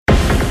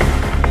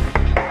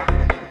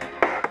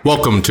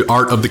Welcome to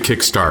Art of the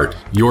Kickstart,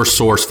 your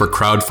source for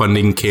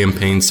crowdfunding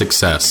campaign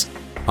success.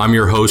 I'm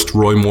your host,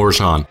 Roy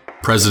Morjan,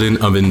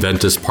 president of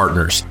Inventus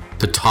Partners,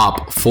 the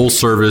top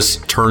full-service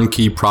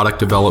turnkey product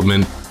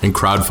development and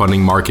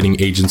crowdfunding marketing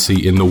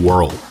agency in the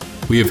world.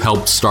 We have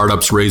helped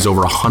startups raise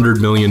over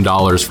 $100 million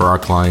for our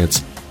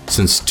clients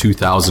since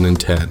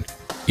 2010.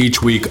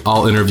 Each week,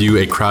 I'll interview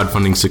a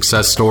crowdfunding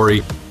success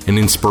story, an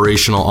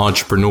inspirational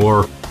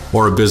entrepreneur,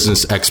 or a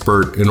business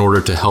expert in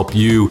order to help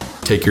you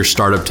take your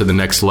startup to the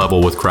next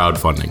level with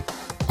crowdfunding.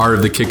 Art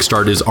of the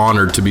Kickstart is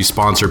honored to be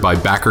sponsored by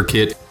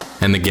BackerKit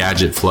and the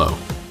Gadget Flow.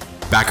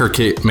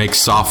 BackerKit makes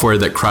software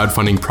that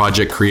crowdfunding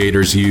project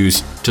creators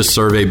use to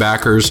survey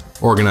backers,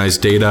 organize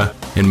data,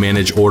 and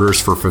manage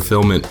orders for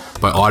fulfillment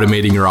by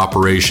automating your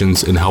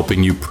operations and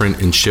helping you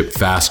print and ship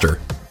faster.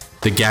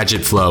 The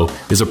Gadget Flow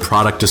is a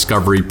product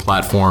discovery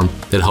platform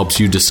that helps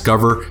you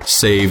discover,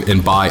 save,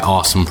 and buy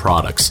awesome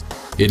products.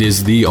 It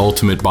is the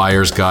ultimate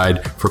buyer's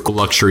guide for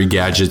luxury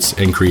gadgets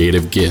and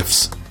creative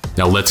gifts.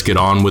 Now let's get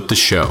on with the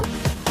show.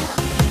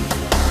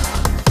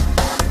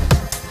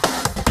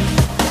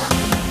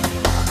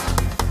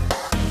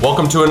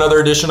 Welcome to another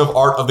edition of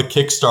Art of the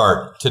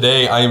Kickstart.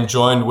 Today I am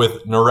joined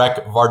with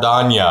Narek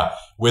Vardanya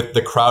with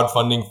the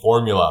Crowdfunding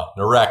Formula.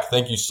 Narek,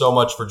 thank you so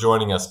much for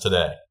joining us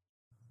today.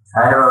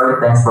 Hi Roy,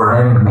 thanks for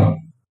having me.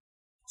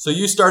 So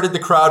you started the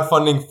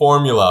Crowdfunding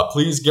Formula.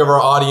 Please give our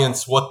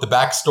audience what the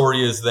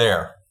backstory is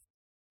there.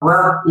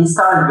 Well, it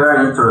started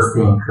very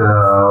interesting.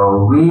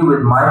 We,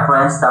 with my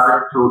friends,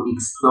 started to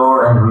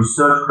explore and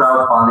research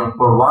crowdfunding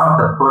for one of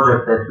the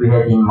projects that we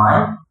had in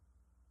mind.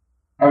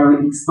 And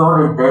we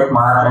explored it that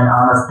much and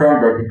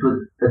understand that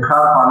the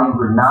crowdfunding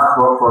would not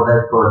work for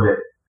that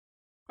project.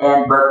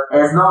 But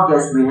as long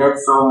as we had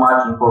so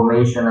much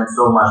information and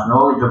so much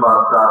knowledge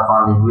about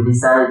crowdfunding, we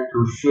decided to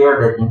share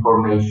that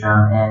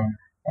information.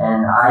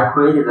 And I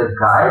created a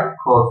guide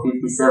called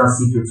 57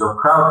 Secrets of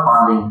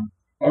Crowdfunding.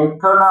 And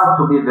it turned out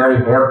to be very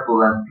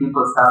helpful, and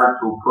people started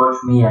to approach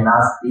me and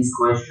ask these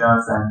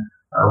questions and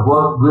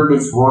what will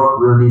this work,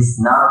 will this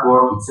not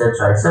work,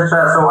 etc.,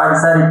 etc. So I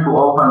decided to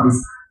open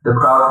the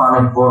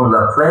Crowdfunding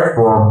Formula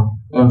platform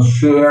and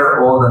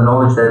share all the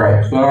knowledge that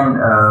I can,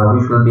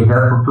 which will be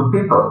helpful to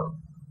people.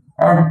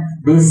 And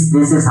this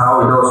is how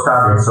it all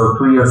started. So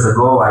 2 years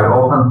ago, I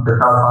opened the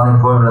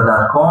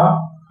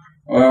crowdfundingformula.com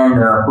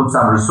and put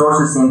some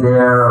resources in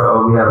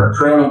there. We have a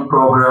training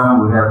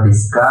program, we have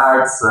these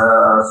guides,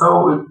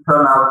 so it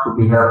turned out to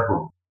be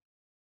helpful.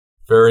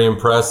 Very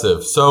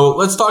impressive. So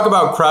let's talk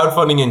about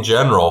crowdfunding in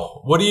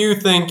general. What do you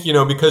think,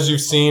 because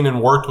you've seen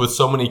and worked with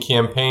so many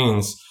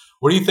campaigns,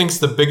 what do you think is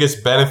the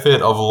biggest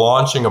benefit of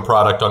launching a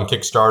product on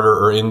Kickstarter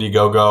or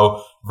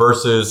Indiegogo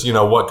versus,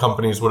 what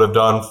companies would have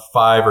done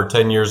 5 or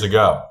 10 years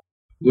ago?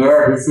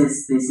 Yeah, this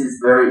is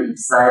very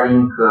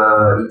exciting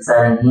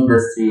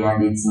industry,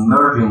 and it's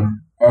emerging.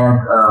 And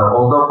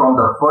although from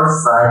the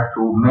first sight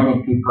to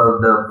many people,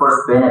 the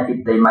first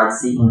benefit they might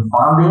see in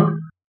funding,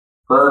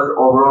 but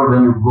overall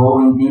when you go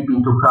in deep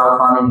into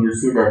crowdfunding, you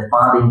see that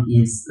funding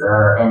is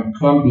and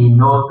can be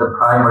not the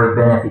primary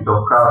benefit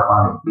of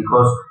crowdfunding,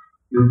 because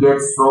you get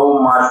so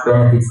much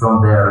benefits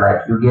from there.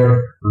 Like you get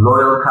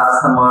loyal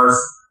customers,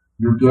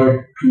 you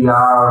get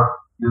PR,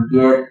 you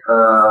get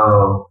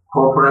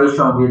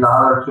cooperation with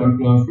other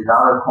campaigns, with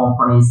other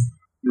companies,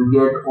 you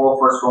get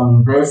offers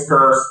from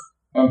investors,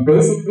 and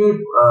basically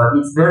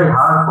it's very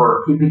hard for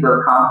a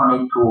typical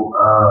company to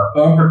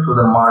enter to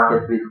the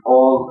market with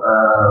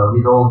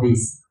all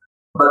this.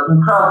 But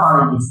in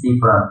crowdfunding it's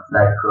different.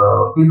 Like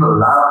people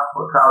love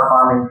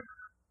crowdfunding,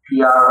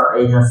 PR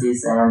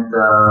agencies and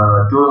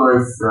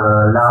journalists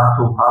love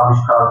to publish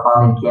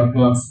crowdfunding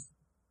campaigns.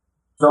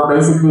 So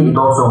basically it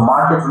also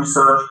market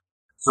research.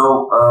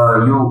 So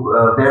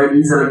you very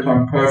easily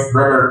can test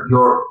whether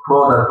your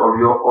product or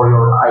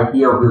your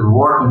idea will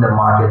work in the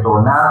market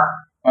or not,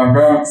 and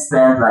then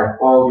spend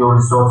all your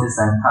resources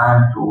and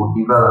time to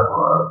develop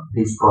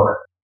this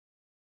product.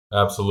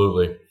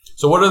 Absolutely.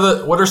 So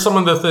what are some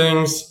of the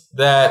things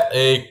that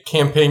a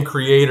campaign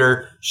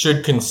creator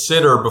should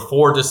consider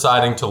before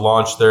deciding to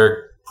launch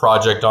their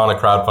project on a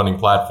crowdfunding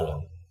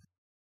platform?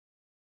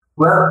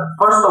 Well,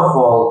 first of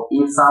all,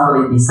 if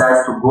somebody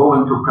decides to go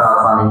into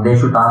crowdfunding, they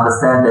should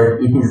understand that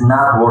it is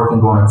not working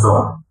on its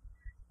own,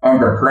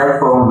 and the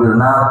platform will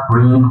not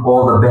bring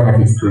all the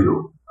benefits to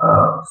you.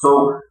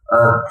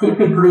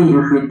 Typically,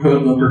 if we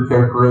take into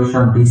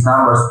calculation these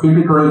numbers,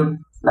 typically,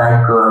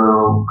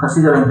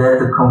 considering that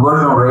the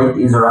conversion rate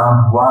is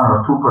around 1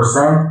 or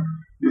 2%,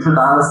 you should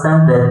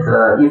understand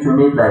that if you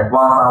need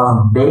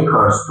 1,000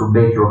 bakers to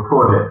bake your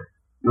project,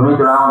 you need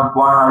around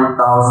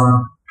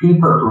 100,000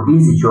 people to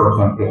visit your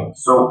campaign.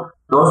 So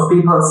those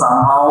people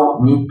somehow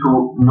need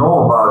to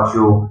know about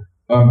you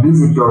and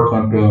visit your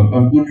campaign.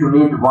 And if you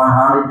need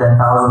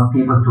 110,000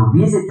 people to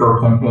visit your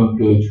campaign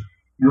page,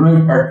 you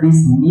need at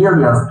least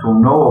millions to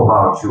know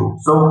about you.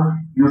 So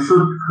you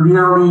should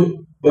clearly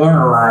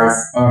analyze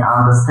and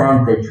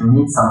understand that you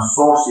need some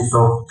sources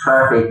of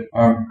traffic,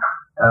 and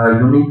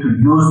you need to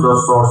use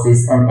those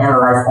sources and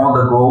analyze on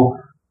the go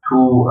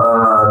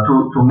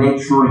to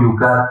make sure you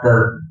got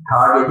the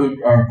targeted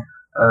and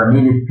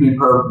needed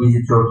people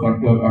visit your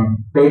campaign and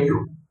pay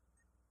you.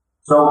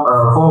 So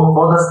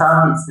for the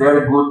start, it's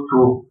very good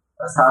to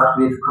start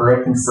with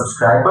collecting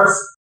subscribers.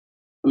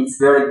 It's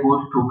very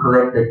good to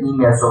collect the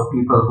emails of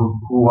people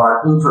who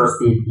are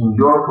interested in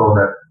your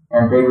product,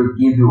 and they will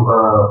give you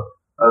a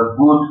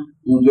good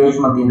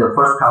engagement in the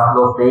first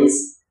couple of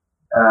days,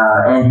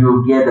 and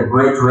you'll get a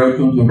great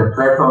rating in the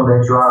platform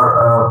that you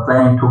are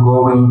planning to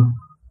go in,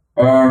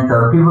 and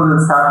people will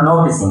start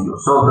noticing you.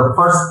 So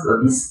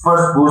this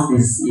first boost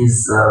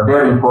is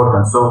very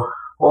important. So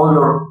all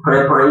your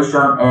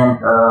preparation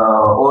and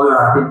all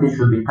your activities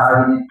should be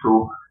targeted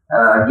to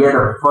get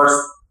a first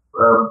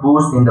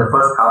boost in the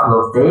first couple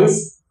of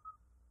days,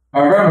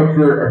 and then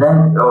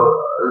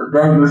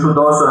you should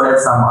also have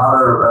some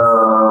other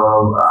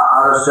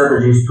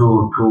strategies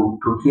to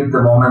keep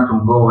the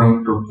momentum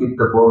going, to keep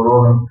the ball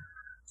rolling,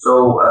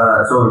 so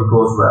it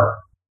goes well.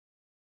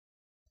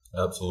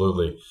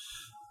 Absolutely.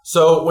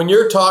 So when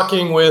you're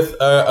talking with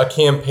a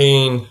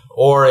campaign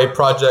or a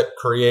project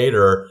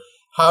creator,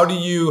 how do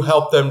you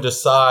help them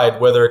decide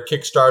whether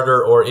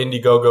Kickstarter or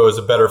Indiegogo is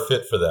a better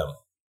fit for them?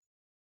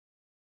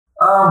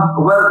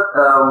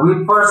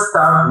 We first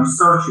start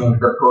researching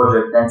the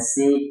project and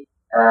see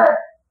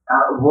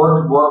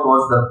what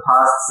was the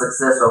past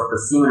success of the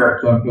similar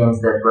campaigns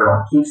that were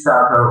on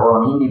Kickstarter or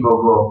on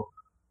Indiegogo.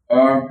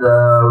 And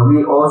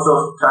we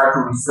also try to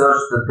research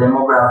the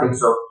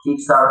demographics of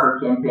Kickstarter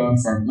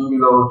campaigns and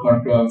Indiegogo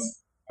campaigns.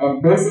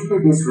 And basically,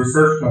 this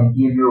research can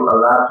give you a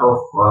lot of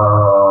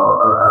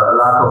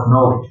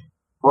knowledge.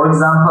 For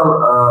example,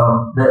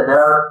 there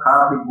are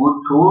currently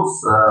good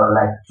tools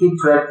like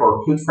KickTrack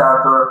for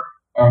Kickstarter,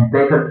 and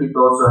BakerKit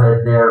also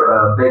has their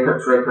Baker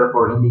Tracker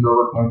for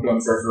Indiegogo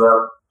campaigns as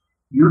well.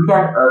 You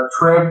can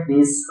track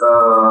this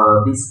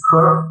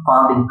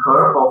funding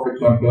curve of the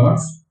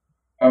campaigns.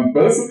 And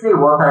basically,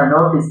 what I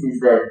noticed is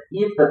that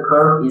if the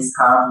curve is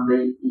kind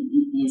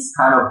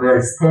of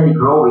very steady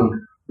growing,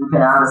 you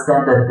can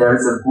understand that there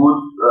is a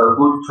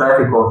good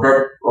traffic of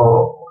that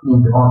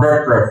on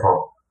that platform.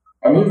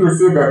 And if you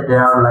see that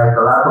there are like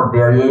a lot of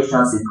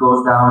variations, it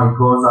goes down, it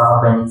goes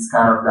up, and it's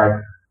kind of like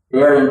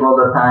varying all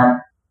the time,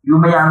 you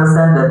may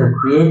understand that the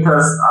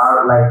creators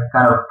are like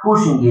kind of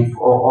pushing it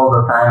all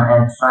the time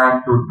and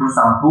trying to do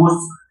some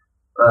boosts,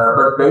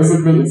 but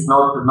basically it's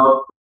not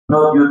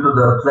due to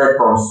the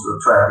platform's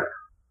traffic.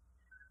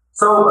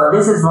 So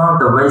this is one of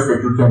the ways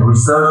that you can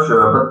research,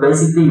 but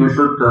basically you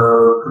should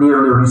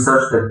clearly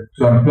research the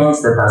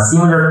campaigns that are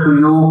similar to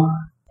you,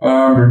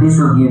 and this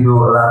will give you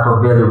a lot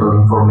of valuable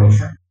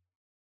information.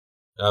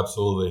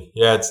 Absolutely.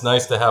 Yeah, it's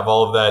nice to have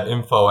all of that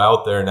info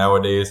out there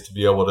nowadays to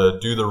be able to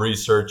do the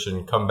research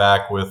and come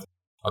back with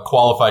a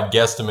qualified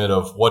guesstimate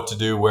of what to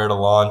do, where to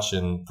launch,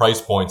 and price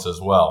points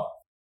as well.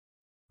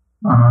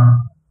 Uh-huh.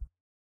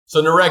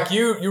 So Narek,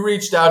 you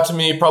reached out to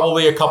me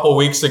probably a couple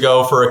weeks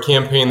ago for a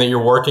campaign that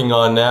you're working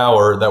on now,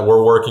 or that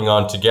we're working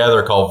on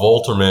together, called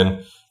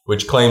Volterman,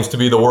 which claims to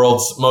be the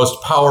world's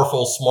most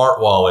powerful smart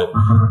wallet.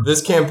 Uh-huh.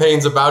 This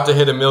campaign's about to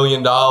hit $1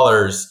 million.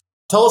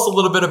 Tell us a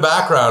little bit of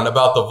background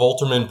about the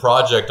Volterman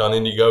project on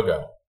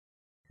Indiegogo.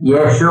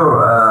 Yeah,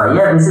 sure.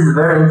 This is a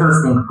very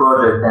interesting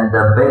project, and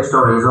the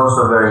backstory is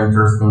also very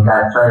interesting.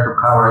 I try to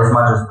cover as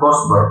much as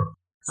possible.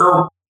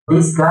 So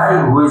this guy,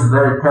 who is a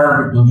very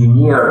talented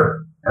engineer,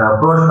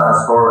 approached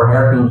us for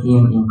helping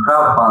him in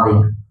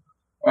crowdfunding.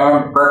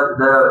 But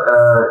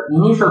the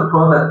initial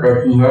product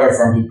that he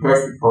has and he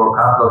tested for a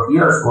couple of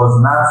years was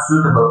not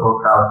suitable for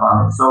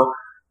crowdfunding. So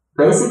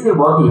basically,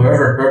 what he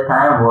has at that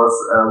time was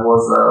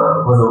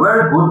a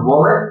very good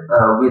wallet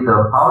with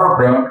a power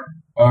bank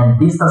and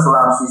distance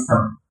alarm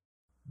system.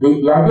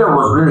 The idea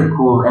was really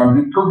cool, and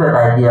we took that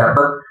idea.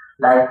 But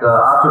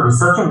after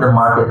researching the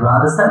market, we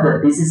understand that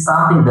this is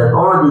something that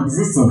already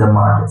exists in the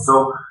market.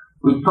 So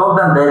we told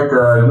them that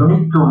you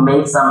need to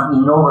make some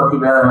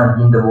innovative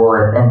element in the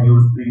wallet, and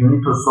you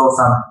need to solve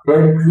some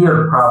very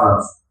clear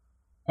problems.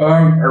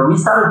 And we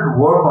started to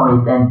work on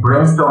it and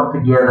brainstorm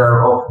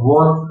together of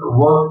what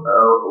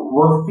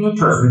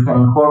features we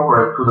can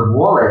incorporate to the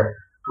wallet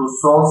to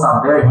solve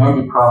some very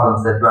handy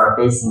problems that we are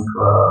facing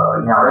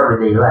in our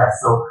everyday life.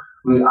 So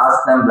we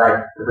asked them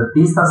like the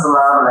distance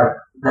alarm, like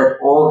that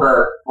all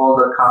the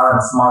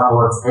current smart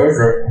wallets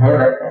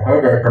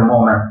had at the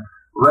moment.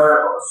 We're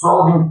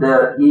solving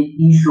the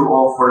issue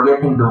of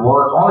forgetting the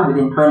wallet only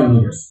within 20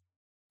 minutes.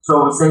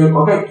 So we say,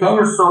 okay, can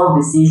you solve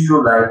this issue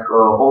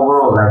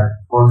overall? Like,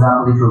 for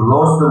example, if you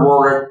lost the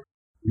wallet,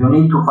 you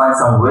need to find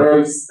some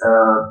ways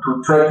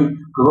to track it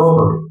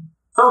globally.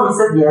 So we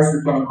said, yes,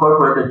 we can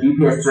incorporate a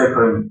GPS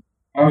tracker in it,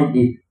 and it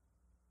did.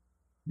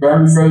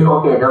 Then we say,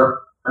 okay,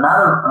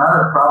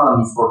 another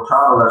problem is for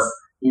travelers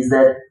is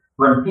that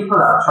when people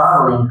are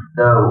traveling,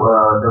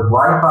 the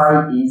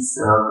Wi-Fi is,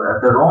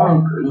 the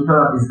roaming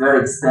internet is very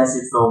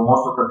expensive, so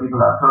most of the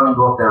people are turning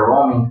off their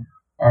roaming,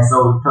 and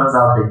so it turns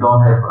out they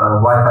don't have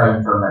Wi-Fi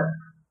internet.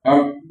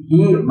 And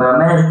he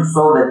managed to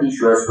solve that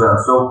issue as well.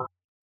 So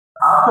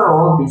after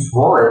all, this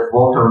wallet,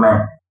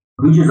 Volterman,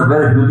 which is a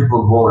very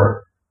beautiful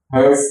wallet,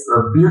 has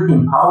a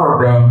built-in power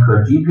bank,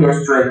 a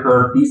GPS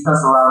tracker,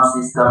 distance alarm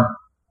system,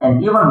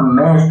 and even we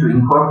managed to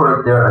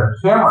incorporate there a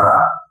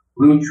camera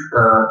which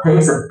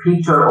takes a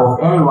picture of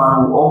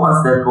anyone who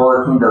opens that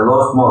wallet in the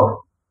lost mode.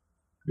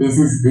 This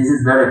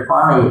is very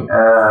funny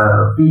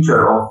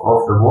feature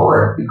of the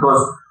wallet,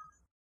 because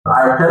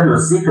I tell you a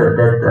secret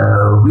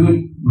that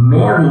we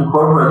mainly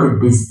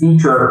incorporated this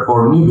feature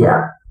for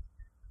media,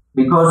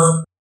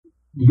 because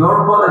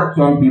your product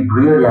can be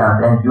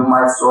brilliant and you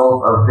might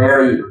solve a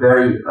very,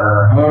 very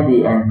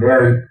handy and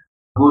very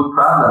good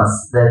problems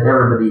that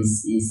everybody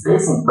is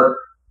facing. But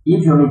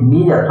if you need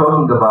media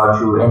talking about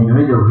you and you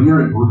need a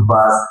really good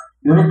buzz,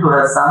 you need to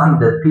have something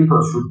that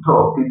people should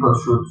talk, people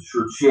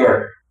should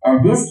share.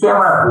 And this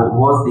camera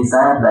was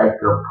designed like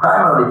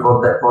primarily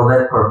for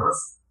that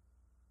purpose.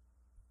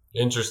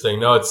 Interesting.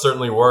 No, it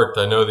certainly worked.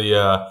 I know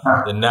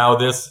the Now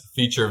This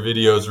feature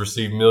videos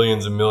receive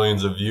millions and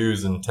millions of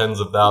views and tens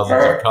of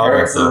thousands of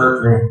comments.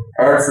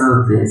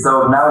 Absolutely.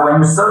 So now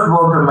when you search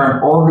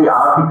Walterman, all the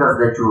articles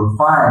that you will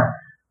find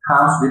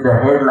comes with the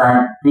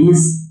headline,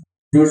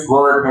 this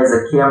wallet has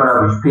a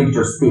camera which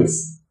pictures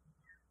tips.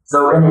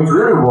 So, and it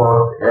really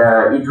worked.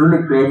 It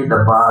really created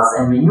a buzz,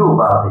 and we knew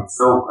about it.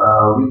 So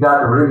we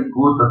got a really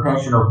good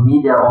attention of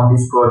media on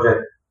this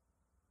project.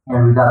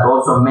 And we got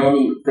also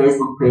many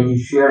Facebook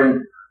pages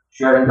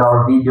sharing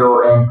our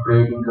video and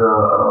creating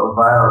a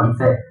viral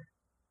effect.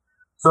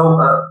 So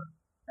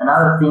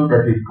another thing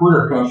that we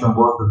put attention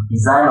was the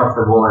design of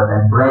the wallet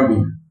and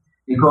branding,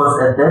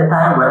 because at that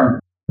time when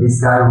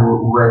this guy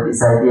who had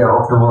this idea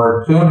of the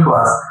wallet came to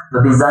us,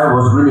 the design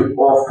was really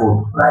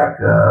awful. Like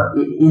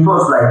it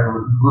was like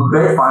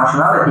great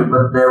functionality,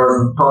 but there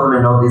was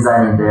totally no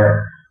design in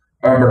there,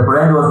 and the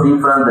brand was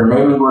different, the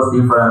naming was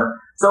different.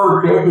 So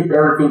we created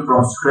everything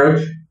from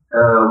scratch.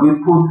 We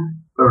put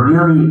a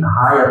really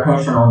high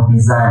attention on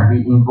design.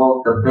 We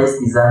involved the best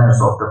designers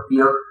of the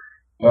field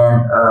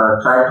and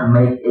tried to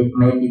make it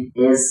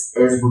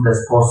as good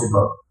as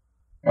possible.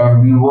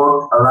 And we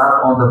worked a lot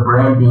on the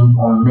branding,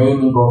 on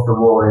naming of the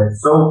wallet.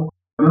 So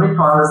you need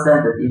to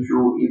understand that if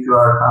you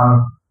are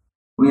coming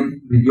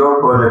with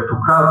your project to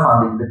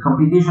crowdfunding, the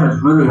competition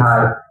is really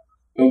high,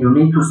 and you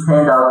need to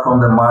stand out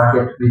from the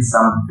market with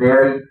some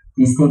very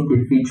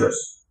distinctive features.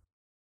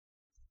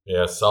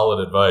 Yeah,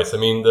 solid advice. I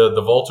mean,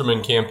 the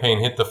Volterman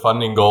campaign hit the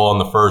funding goal on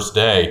the first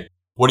day.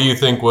 What do you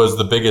think was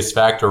the biggest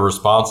factor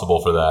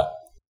responsible for that?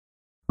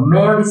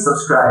 Mainly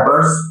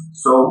subscribers.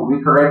 So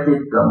we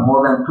collected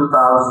more than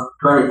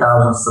 20,000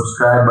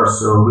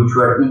 subscribers, which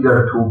were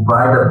eager to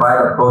buy the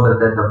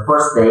product at the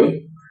first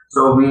day.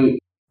 So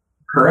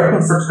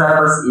collecting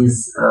subscribers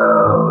is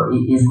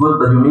good,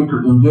 but you need to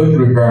engage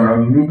with them,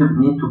 and you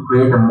need to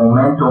create a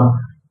momentum,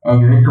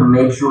 and you need to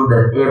make sure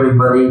that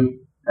everybody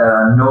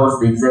knows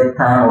the exact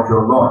time of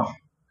your launch.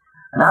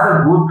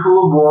 Another good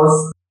tool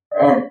was,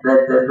 and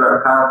that we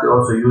are currently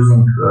also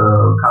using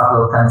a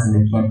couple of times in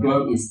the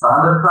campaign, is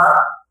Thunderclap.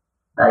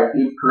 Like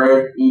it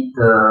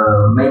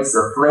makes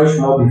a flash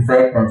mob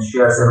effect and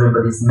shares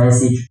everybody's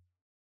message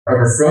at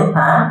the same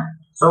time.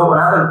 So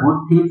another good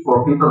tip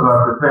for people who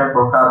are preparing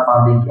for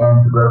crowdfunding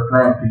and who are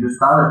planning to use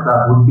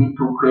Thunderclap would be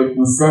to create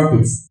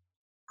incentives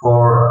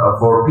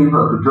for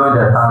people to join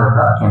their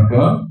Thunderclap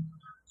campaign.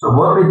 So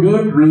what we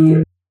did,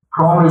 we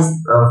promised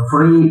a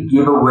free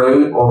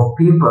giveaway of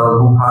people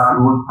who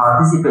would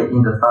participate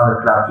in the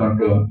Thunderclap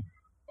campaign.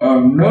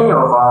 And many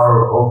of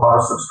our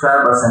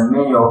subscribers and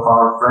many of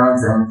our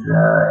friends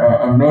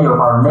and many of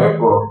our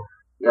network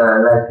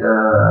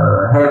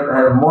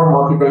have more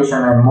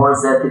motivation and more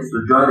incentives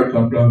to join the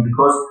campaign,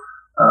 because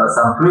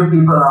some 3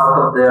 people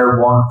out of there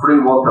won free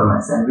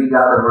Waltermans, and we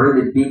got a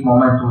really big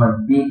momentum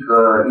and big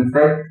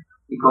effect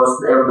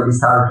because everybody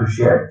started to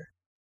share it.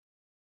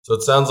 So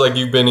it sounds like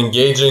you've been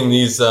engaging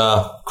these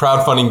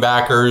crowdfunding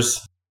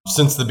backers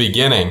since the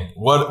beginning.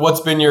 What's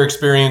been your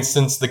experience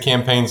since the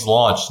campaign's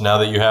launched, now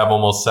that you have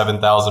almost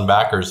 7,000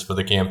 backers for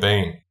the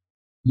campaign?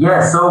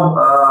 Yeah, so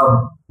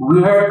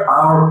we had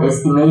our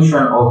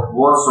estimation of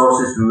what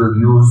sources we will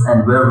use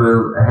and where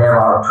we'll have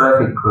our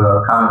traffic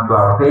coming to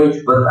our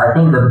page, but I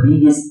think the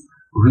biggest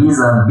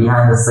reason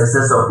behind the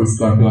success of this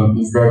campaign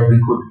is that we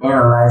could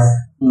analyze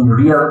in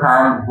real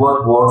time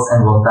what works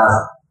and what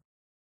doesn't.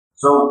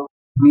 So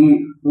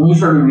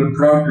initially we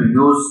planned to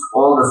use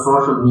all the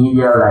social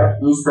media like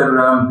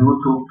Instagram,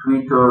 YouTube,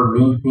 Twitter,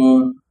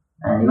 LinkedIn,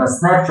 and even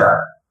Snapchat.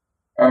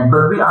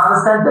 But we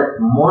understand that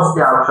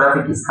mostly our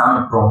traffic is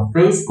coming from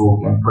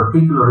Facebook, and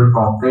particularly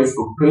from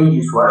Facebook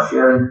pages who are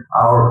sharing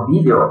our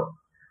video.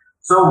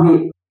 So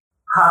we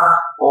cut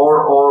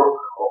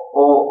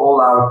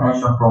all our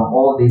attention from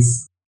all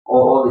these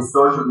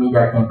social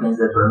media campaigns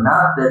that were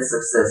not that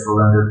successful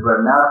and that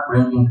were not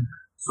bringing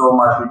so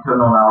much return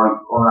on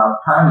our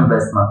time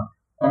investment,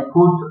 and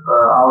put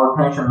our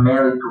attention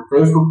mainly to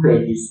Facebook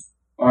pages.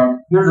 And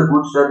here's a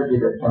good strategy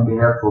that can be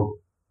helpful.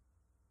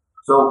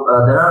 So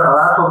there are a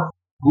lot of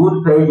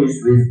good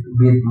pages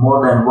with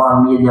more than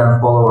 1 million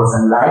followers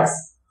and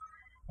likes,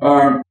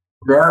 and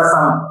there are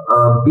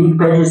some big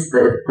pages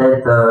that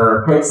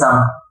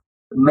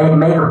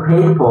make a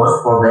paid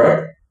post for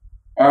that.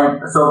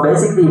 And so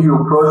basically, if you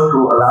approach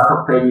to a lot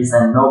of pages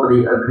and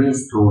nobody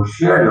agrees to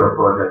share your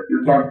project,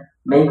 you can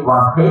make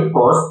one paid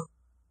post,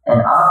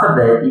 and after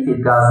that, if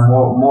it gets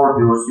more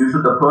views, you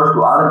should approach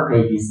to other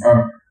pages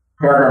and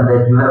tell them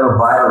that you have a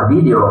viral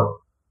video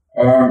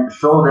and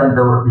show them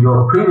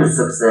your previous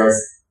success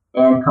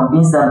and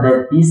convince them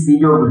that this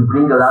video will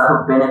bring a lot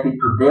of benefit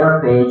to their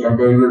page and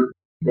they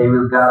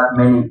will get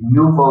many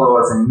new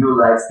followers and new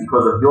likes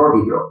because of your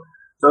video.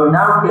 So in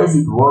our case,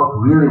 it worked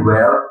really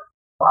well.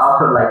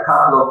 After like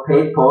couple of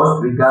paid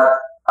posts, we got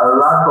a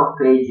lot of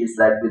pages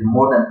like with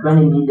more than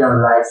 20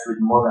 million likes, with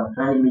more than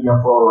 20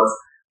 million followers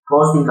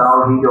posting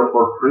our video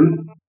for free,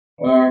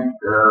 and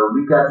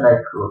we got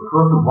like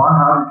close to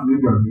 100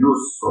 million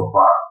views so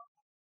far.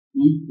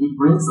 It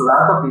brings a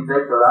lot of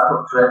effect, a lot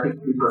of traffic.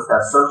 People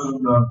start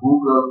searching you on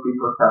Google,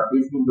 people start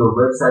visiting your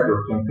website,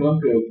 your campaign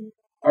page,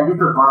 and this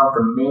was one of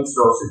the main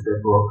sources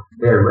that worked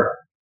very well.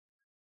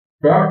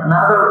 Then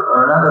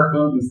another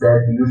thing is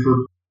that you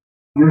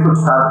should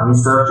start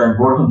research and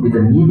working with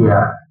the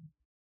media.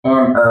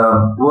 And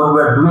what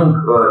we're doing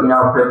in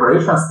our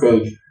preparation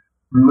stage,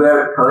 we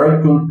were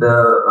collecting the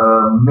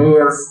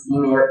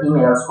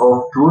emails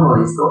of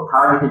journalists or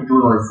targeted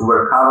journalists who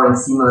were covering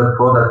similar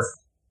products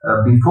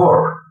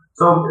before.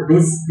 So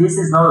this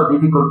is not a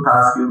difficult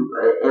task.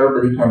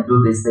 Everybody can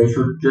do this. They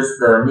should just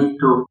need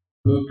to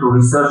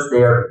research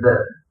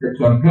the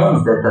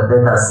campaigns that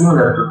are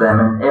similar to them.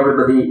 And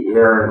everybody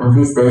in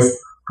these days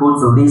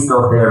puts a list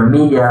of their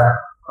media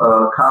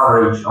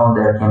coverage on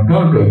their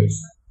campaign pages.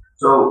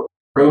 So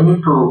they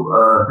need to,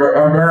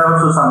 and there are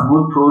also some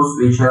good tools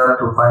which help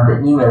to find the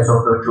emails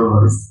of the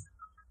journalists.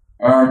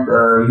 And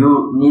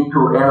you need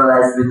to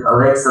analyze with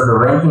Alexa the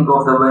ranking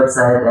of the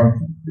website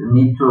and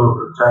need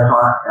to try to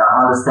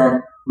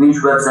understand which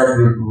websites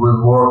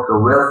will work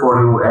well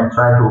for you and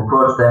try to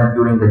approach them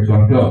during the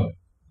campaign.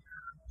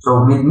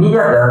 So with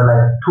media, there are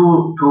like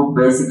two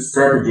basic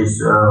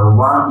strategies.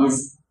 One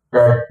is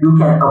that you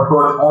can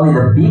approach only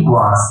the big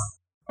ones,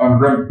 and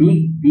when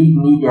big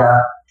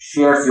media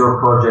shares your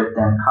project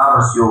and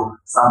covers you,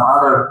 some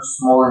other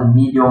small and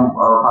medium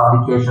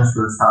publications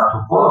will start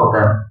to follow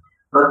them.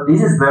 But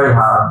this is very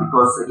hard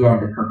because,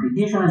 again, the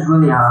competition is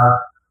really hard,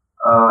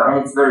 and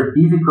it's very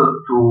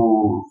difficult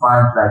to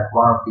find like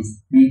one of these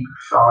big,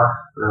 sharp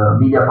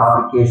media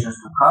publications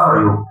to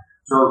cover you.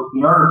 So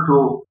in order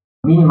to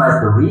minimize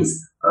the risk,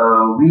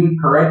 we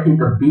collected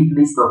a big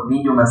list of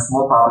medium and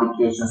small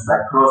publications,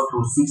 like close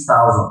to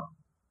 6,000.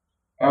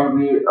 And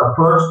we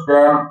approached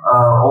them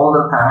all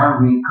the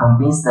time. We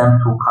convinced them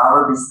to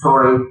cover this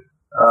story,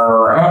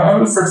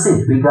 and we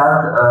succeed. We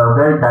got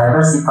very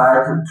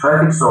diversified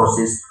traffic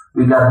sources.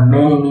 We got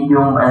many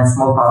medium and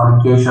small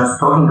publications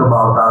talking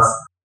about us.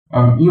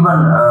 And even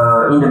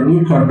in the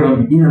mid-campaign,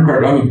 we didn't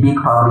have any big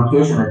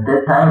publication. At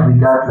that time, we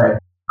got like a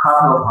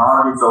couple of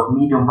hundreds of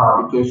medium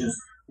publications,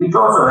 which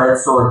also had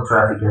solid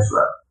traffic as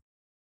well.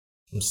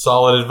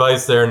 Solid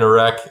advice there,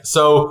 Narek.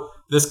 So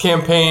this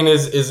campaign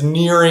is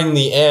nearing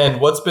the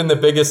end. What's been the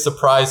biggest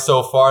surprise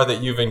so far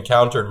that you've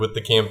encountered with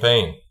the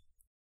campaign?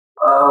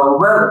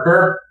 Well,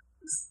 there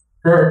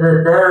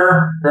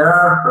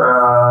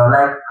are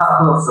like a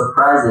couple of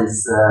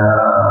surprises,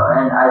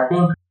 and I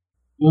think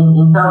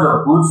in terms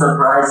of good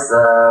surprise,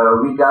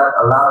 we got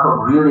a lot of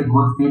really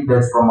good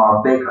feedbacks from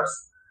our bakers.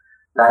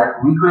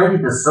 Like we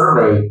created a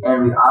survey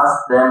and we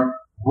asked them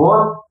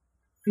what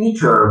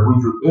feature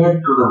would you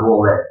add to the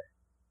wallet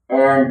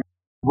and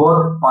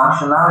what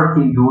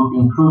functionality you would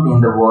include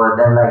in the wallet,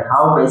 and like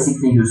how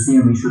basically you see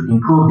we should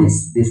improve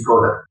this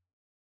product.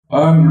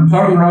 And you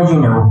can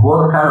imagine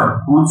what kind of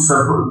good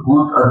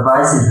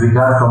advices we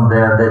got from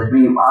there that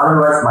we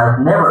otherwise might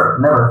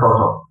never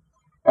thought of.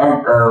 And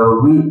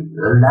we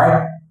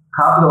liked a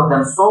couple of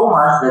them so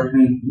much that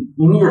we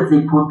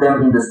immediately put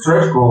them in the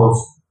stretch goals.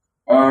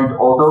 And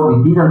although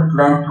we didn't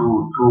plan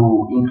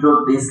to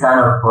include this kind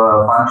of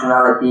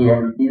functionality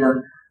and we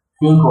didn't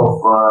think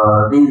of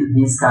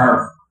these kind of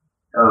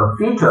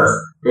features,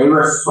 they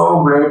were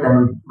so great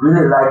and we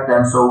really liked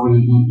them, so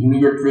we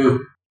immediately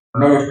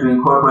managed to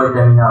incorporate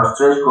them in our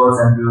stretch goals,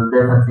 and we will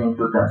definitely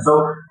include them.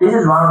 So this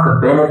is one of the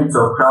benefits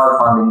of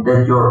crowdfunding,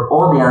 that your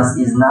audience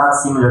is not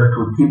similar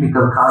to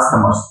typical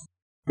customers.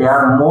 They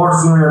are more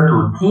similar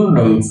to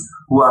teammates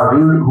who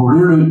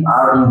really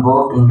are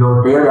involved in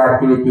your daily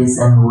activities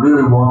and who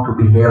really want to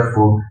be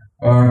helpful.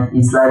 And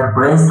it's like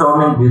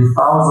brainstorming with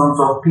thousands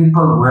of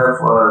people who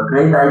have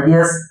great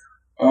ideas,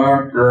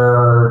 and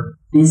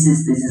this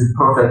is a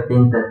perfect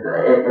thing that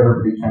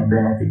everybody can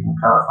benefit in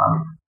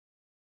crowdfunding.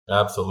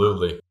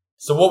 Absolutely.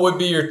 So what would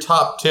be your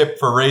top tip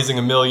for raising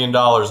 $1 million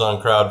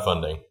on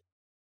crowdfunding?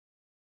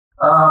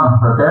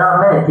 There are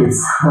many tips.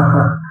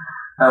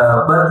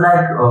 But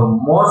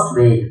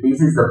mostly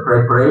this is the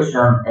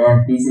preparation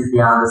and this is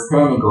the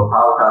understanding of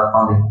how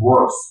crowdfunding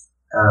works.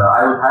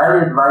 I would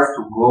highly advise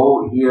to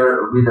go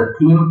here with a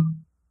team,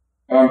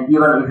 and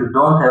even if you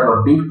don't have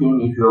a big team,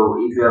 if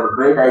you have a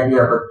great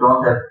idea but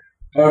don't have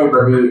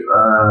anybody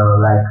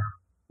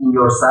in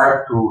your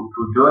side to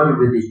join you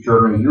with this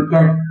journey,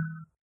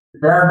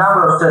 there are a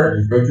number of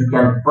strategies that you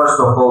can first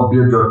of all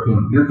build your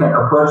team. You can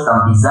approach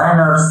some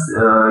designers.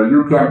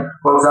 You can,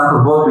 for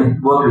example,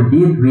 what we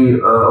did, we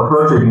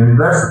approached a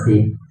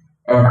university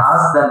and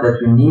asked them that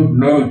we need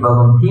many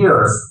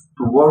volunteers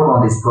to work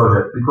on this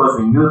project, because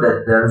we knew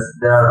that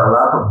there are a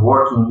lot of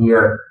work in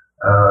here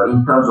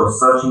in terms of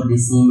searching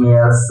these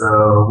emails,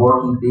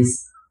 working with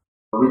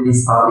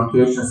these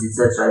publications,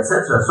 etc.,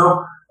 etc.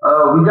 So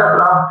we got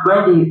around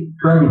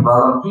 20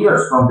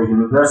 volunteers from the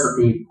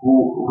university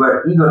who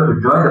were eager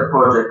to join the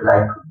project,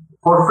 like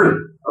for free,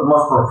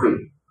 almost for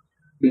free,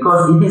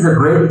 because it is a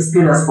great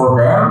experience for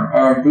them,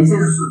 and this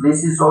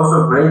is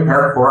also a great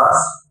help for us.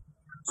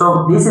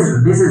 So this is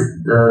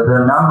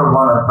the number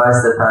one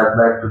advice that I'd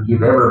like to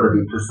give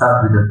everybody: to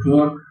start with a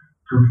team,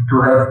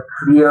 to have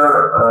clear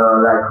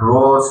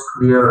roles,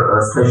 clear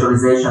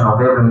specialization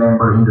of every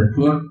member in the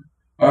team,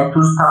 and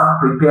to start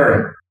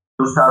preparing,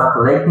 to start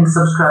collecting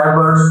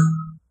subscribers,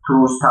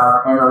 to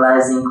start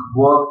analyzing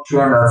what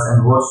channels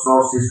and what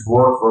sources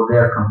work for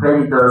their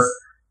competitors,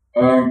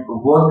 and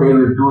what they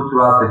will do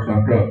throughout the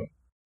campaign.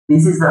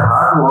 This is the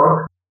hard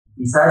work.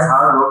 Besides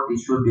hard work,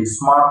 this should be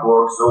smart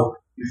work. So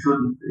you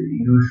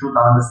should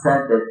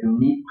understand that you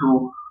need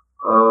to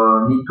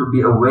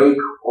be awake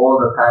all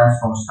the time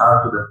from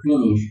start to the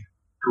finish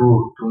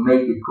to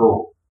make it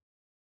go.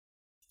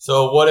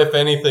 So what, if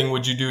anything,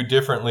 would you do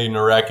differently,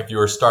 Narek, if you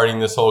were starting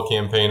this whole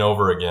campaign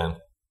over again?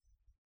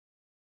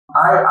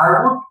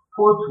 I would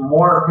put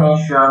more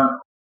attention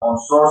on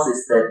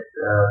sources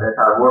that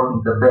are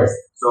working the best.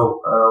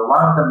 So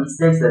one of the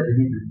mistakes that we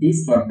did with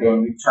this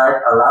campaign, we tried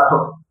a lot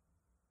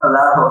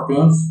of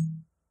things.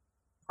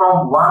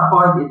 From one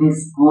point, it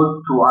is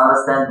good to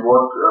understand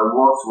what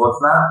works, what's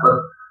not, but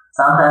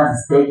sometimes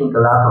it's taking a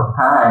lot of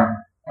time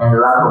and a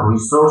lot of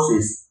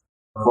resources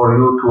for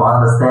you to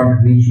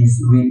understand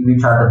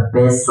which are the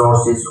best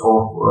sources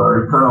of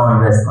return on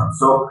investment.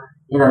 So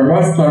in the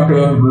next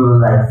campaign, we will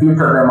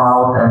filter them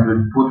out, and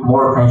we'll put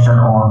more attention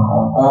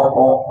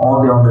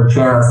only on the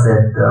channels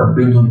that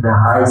bringing the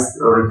highest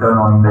return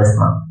on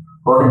investment,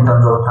 both in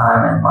terms of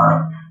time and money.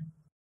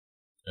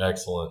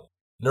 Excellent.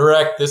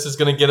 Narek, this is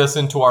going to get us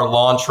into our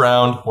launch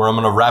round, where I'm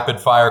going to rapid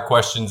fire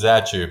questions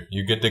at you.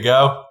 You good to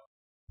go?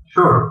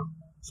 Sure.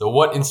 So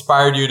what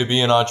inspired you to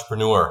be an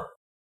entrepreneur?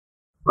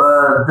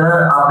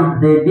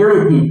 The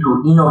ability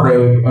to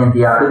innovate and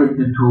the ability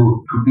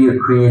to be a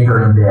creator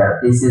in there.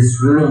 This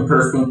is really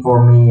interesting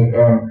for me,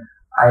 and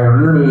I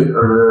really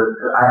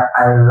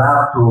I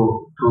love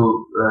to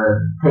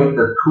take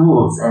the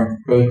tools and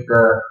take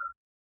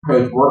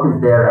what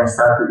is there and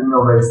start to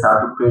innovate,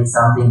 start to create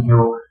something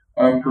new,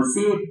 and to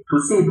see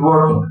it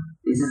working.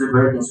 This is a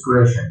great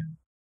inspiration.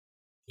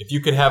 If you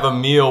could have a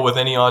meal with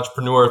any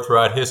entrepreneur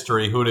throughout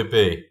history, who'd it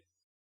be?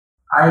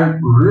 I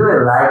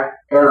really like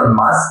Elon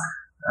Musk.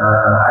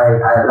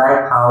 I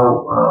like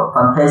how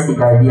fantastic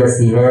ideas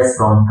he has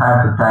from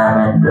time to time,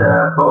 and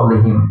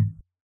probably him.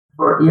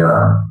 For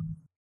Elon,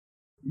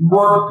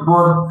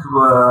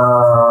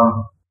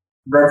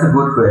 that's a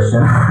good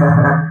question.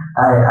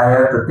 I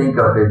have to think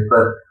of it,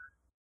 but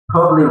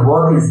probably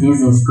what is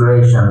his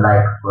inspiration,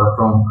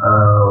 from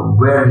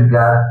where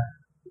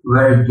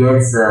he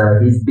gets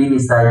his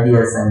biggest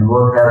ideas, and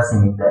what helps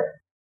him in that.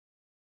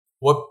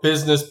 What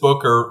business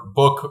book or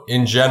book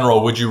in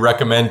general would you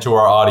recommend to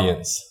our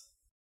audience?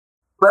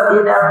 Well,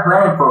 if they are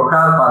planning for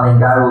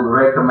crowdfunding, I would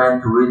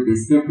recommend to read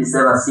these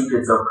 57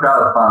 Secrets of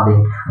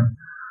Crowdfunding.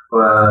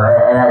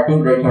 And I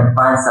think they can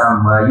find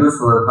some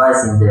useful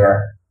advice in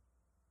there.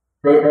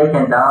 They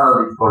can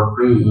download it for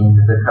free in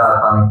the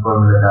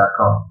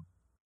crowdfundingformula.com.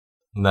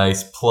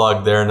 Nice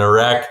plug there,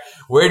 Narek.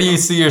 Where do you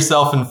see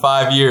yourself in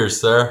 5 years,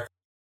 sir?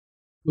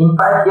 In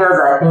 5 years,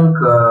 I think,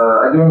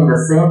 again, in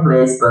the same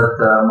place, but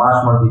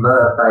much more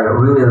developed. I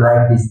really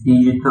like this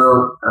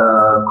digital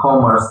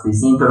commerce,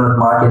 this internet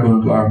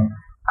marketing, and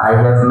I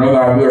have many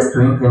ideas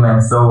to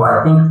implement. So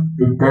I think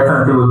it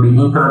definitely will be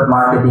internet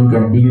marketing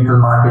and digital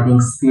marketing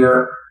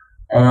sphere,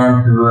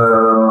 and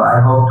I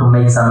hope to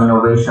make some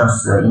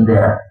innovations in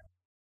there.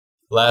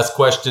 Last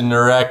question,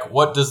 Narek.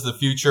 What does the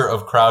future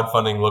of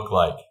crowdfunding look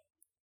like?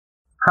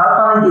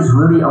 Crowdfunding is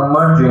really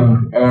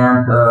emerging,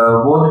 and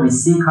what we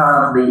see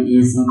currently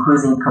is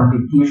increasing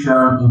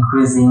competition,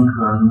 increasing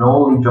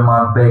knowledge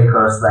among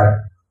bakers. Like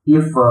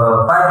if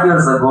 5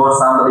 years ago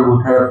somebody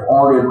would have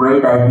only a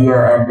great idea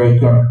and they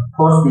can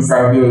post this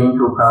idea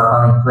into a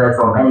crowdfunding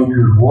platform and it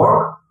will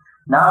work,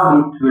 now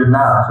it will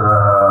not,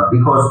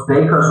 because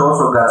bakers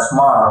also got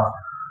smart,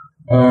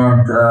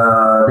 and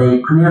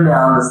they clearly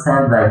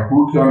understand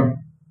who can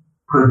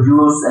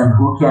produce and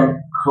who can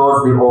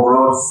close the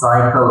overall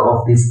cycle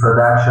of this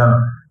production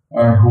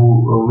and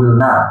who will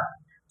not.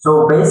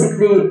 So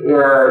basically,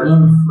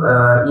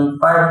 in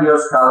 5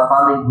 years,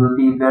 crowdfunding will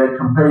be very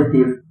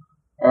competitive,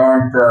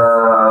 and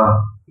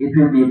it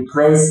will be a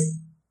place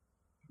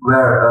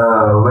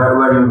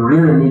where you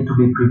really need to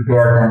be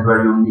prepared, and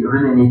where you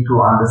really need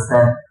to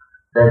understand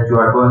that you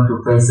are going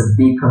to face a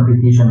big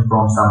competition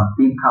from some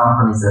big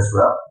companies as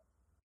well.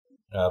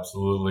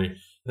 Absolutely.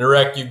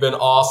 Narek, you've been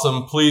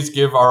awesome. Please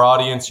give our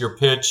audience your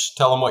pitch.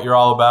 Tell them what you're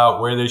all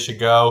about, where they should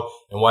go,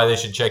 and why they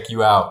should check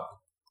you out.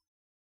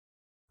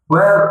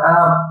 Well,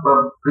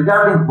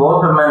 regarding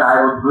Waterman,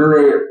 I would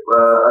really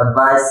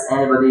advise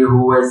anybody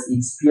who has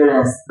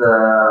experienced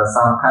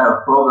some kind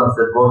of problems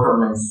that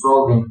Watermelon is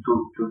solving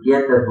to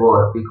get that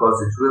wallet, because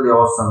it's really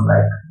awesome.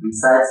 Like,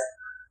 besides,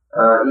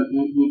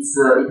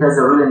 it has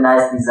a really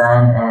nice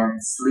design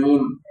and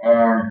slim,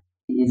 and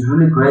it's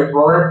really great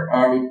wallet,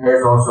 and it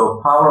has also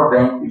a power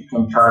bank which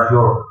can charge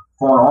your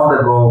phone on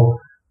the go,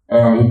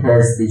 and it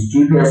has this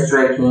GPS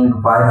tracking,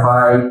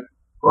 Wi-Fi,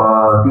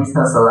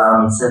 distance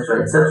alarm,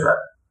 etc., etc.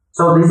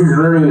 So this is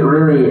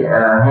really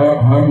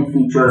handy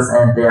features,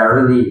 and they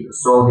are really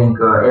solving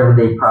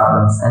everyday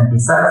problems. And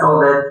besides all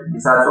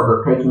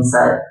the tech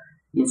inside,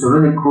 it's a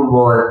really cool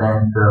wallet,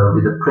 and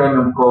with a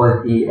premium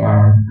quality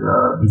and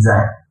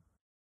design.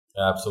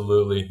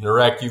 Absolutely.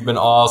 Narek, you've been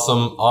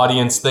awesome.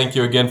 Audience, thank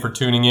you again for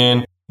tuning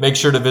in. Make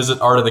sure to visit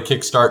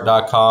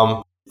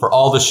artofthekickstart.com for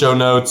all the show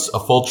notes, a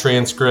full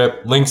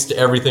transcript, links to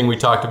everything we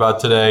talked about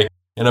today.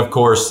 And of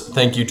course,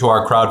 thank you to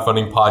our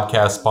crowdfunding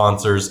podcast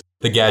sponsors,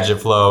 The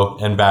Gadget Flow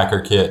and Backer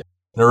Kit.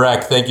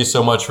 Narek, thank you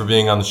so much for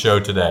being on the show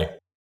today.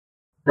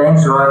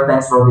 Thanks, Roy.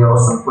 Thanks for the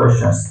awesome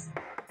questions.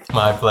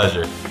 My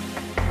pleasure.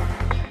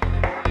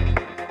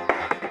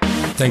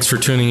 Thanks for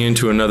tuning in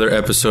to another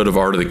episode of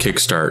Art of the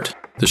Kickstart,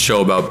 the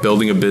show about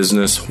building a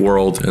business,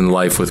 world, and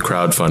life with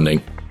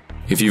crowdfunding.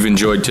 If you've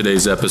enjoyed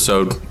today's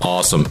episode,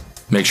 awesome.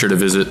 Make sure to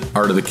visit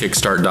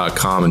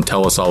artofthekickstart.com and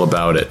tell us all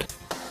about it.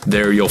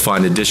 There you'll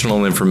find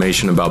additional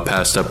information about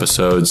past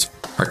episodes,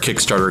 our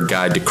Kickstarter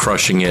guide to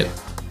crushing it,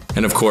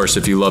 and of course,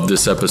 if you love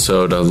this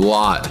episode a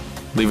lot,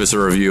 leave us a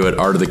review at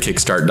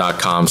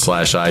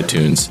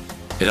artofthekickstart.com/iTunes.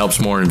 It helps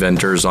more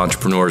inventors,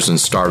 entrepreneurs, and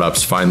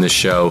startups find this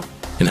show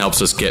and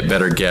helps us get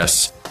better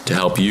guests to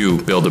help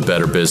you build a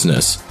better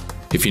business.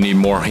 If you need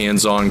more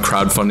hands-on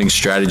crowdfunding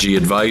strategy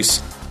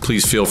advice,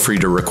 please feel free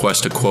to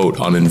request a quote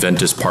on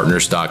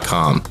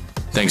inventuspartners.com.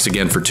 Thanks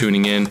again for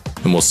tuning in,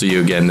 and we'll see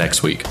you again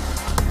next week.